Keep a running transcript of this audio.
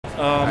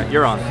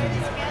You're on.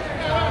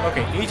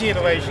 Okay, EG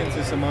Innovations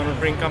is a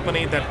monitoring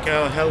company that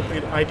can help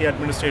IT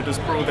administrators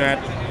prove that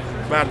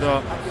where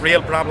the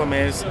real problem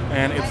is,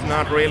 and it's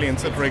not really in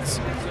Citrix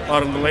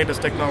or in the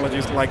latest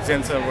technologies like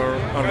Zen Server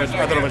or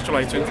other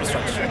virtualized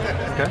infrastructure.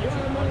 Okay.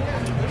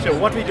 So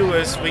what we do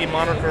is we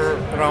monitor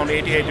around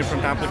 88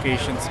 different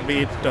applications, be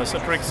it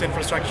Citrix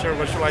infrastructure,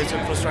 virtualized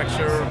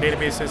infrastructure,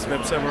 databases,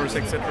 web servers,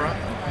 etc.,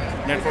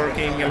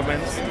 networking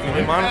elements.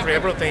 We monitor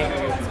everything,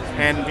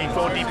 and we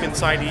go deep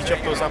inside each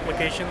of those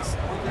applications.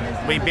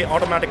 We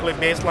automatically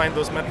baseline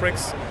those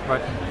metrics,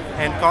 Right.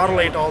 and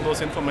correlate all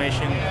those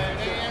information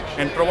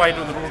and provide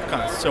you the root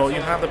cause. So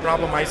you have the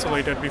problem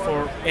isolated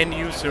before end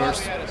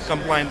users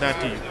complain that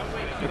to you.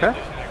 Okay.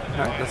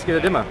 All right. Let's get a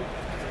demo.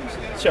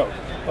 So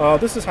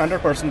this is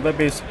 100%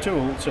 web-based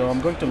tool. So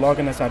I'm going to log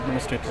in as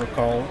administrator,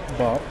 call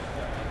Bob.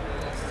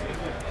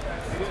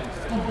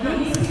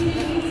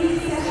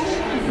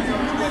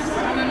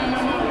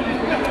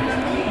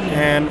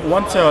 And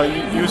once a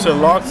user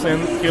logs in,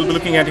 he'll be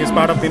looking at his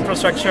part of the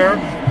infrastructure,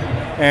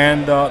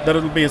 and there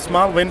will be a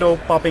small window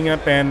popping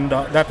up, and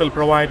that will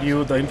provide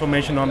you the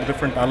information on the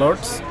different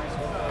alerts.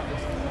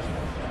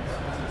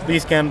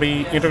 These can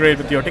be integrated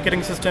with your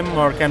ticketing system,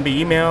 or can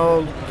be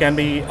email, can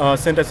be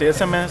sent as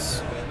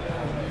SMS.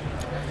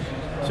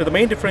 So the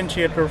main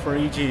differentiator for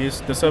EG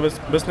is the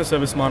business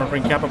service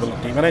monitoring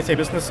capability. When I say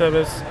business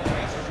service,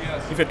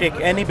 if you take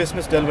any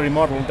business delivery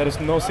model, there is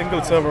no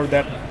single server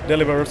that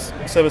delivers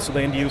service to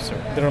the end user.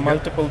 There are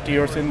multiple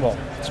tiers involved.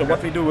 So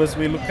what we do is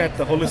we look at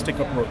the holistic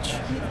approach.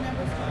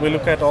 We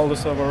look at all the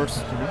servers,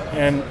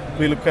 and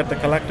we look at the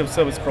collective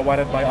service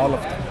provided by all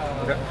of them.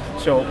 Okay.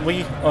 So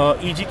we,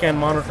 EG can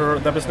monitor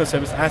the business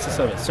service as a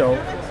service. So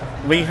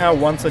we have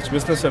one such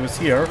business service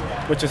here,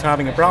 which is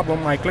having a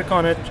problem. I click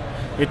on it,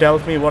 it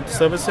tells me what the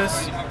service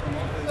is,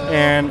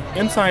 and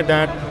inside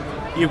that,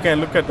 you can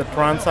look at the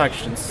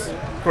transactions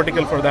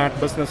critical for that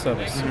business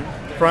service.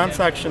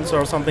 Transactions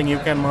are something you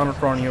can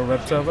monitor on your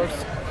web servers.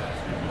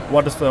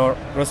 What is the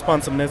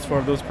responsiveness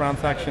for those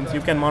transactions?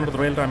 You can monitor the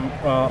real-time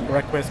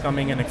requests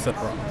coming in, etc.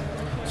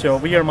 So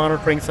we are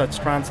monitoring such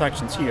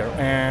transactions here,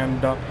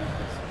 and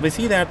we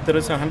see that there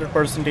is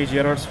 100%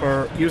 errors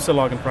for user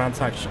login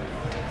transaction.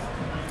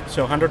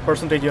 So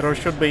 100% error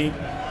should be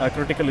a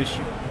critical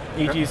issue.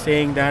 EG is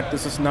saying that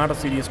this is not a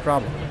serious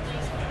problem,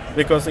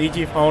 because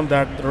EG found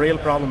that the real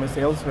problem is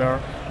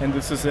elsewhere, and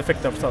this is the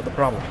effect of the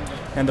problem.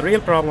 And the real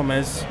problem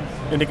is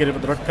indicated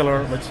with the red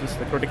color, which is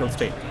the critical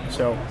state.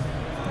 So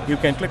you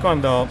can click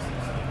on the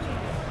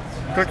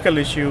critical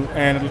issue,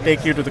 and it will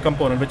take you to the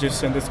component, which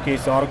is in this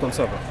case the Oracle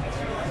server.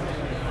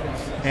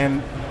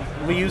 And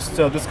we used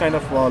this kind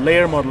of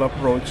layer model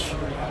approach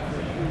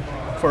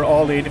for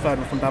all the 85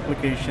 different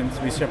applications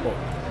we support.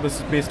 This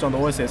is based on the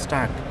OSA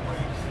stack,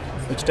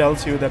 which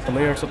tells you that the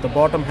layers at the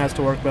bottom has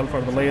to work well for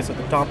the layers at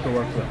the top to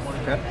work well.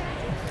 Okay.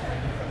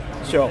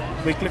 So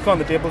we click on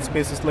the table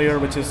spaces layer,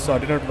 which is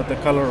denoted with the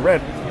color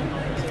red,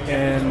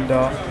 and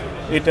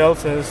it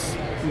tells us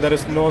there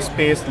is no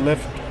space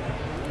left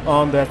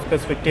on that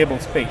specific table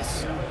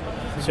space.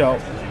 So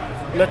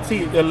let's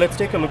see. Let's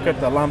take a look at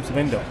the alarms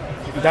window.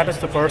 That is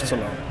the first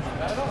alarm.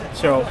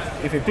 So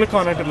if you click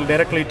on it, it will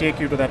directly take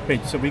you to that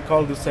page. So we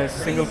call this as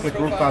single-click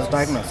root cause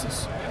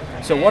diagnosis.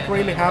 So what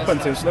really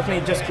happens is, let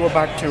me just go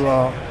back to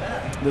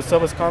the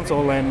service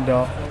console and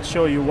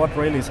show you what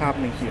really is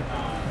happening here.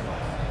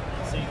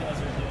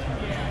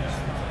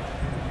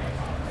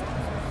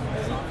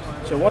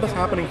 So what is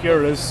happening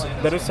here is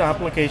there is an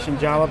application,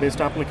 Java-based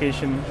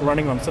application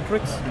running on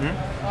Citrix,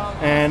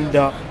 and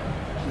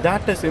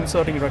that is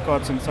inserting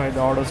records inside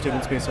the orders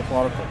table space of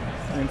Oracle.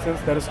 And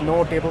since there is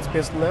no table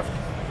space left,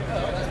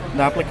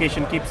 the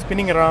application keeps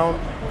spinning around,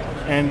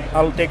 and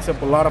it takes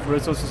up a lot of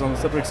resources on the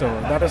Citrix server.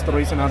 That is the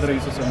reason other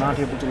users are not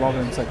able to log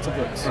in inside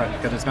Citrix. Right,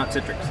 because it's not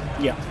Citrix.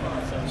 Yeah.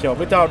 So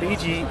without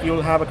EG,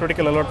 you'll have a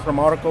critical alert from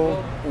Oracle,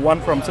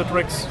 one from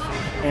Citrix,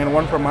 and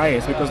one from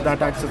IAS, because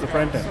that acts as the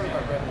front end.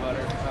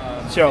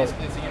 So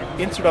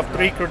instead of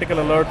 3 critical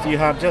alerts, you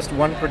have just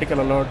 1 critical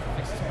alert,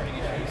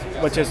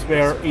 which is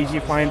where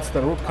EG finds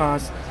the root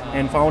cause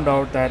and found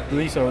out that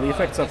these are the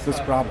effects of this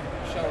problem.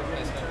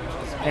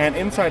 And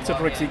inside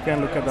Citrix, you can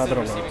look at the other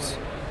alerts.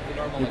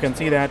 You can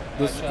see that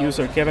this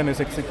user Kevin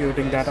is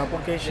executing that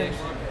application,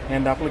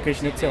 and the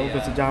application itself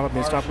is a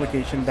Java-based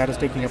application that is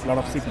taking up a lot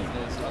of CPU.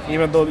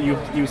 Even though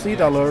you see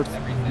the alerts,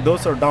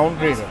 those are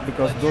downgraded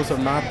because those are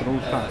not the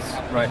root cause.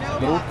 Right.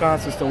 The root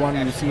cause is the one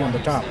you see on the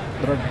top,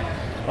 the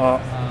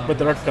red, with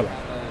the red color,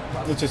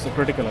 which is the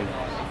critical alert.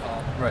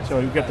 Right. So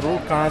you get the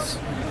root cause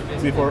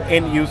before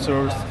end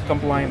users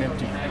complain it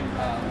to you.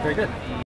 Very good.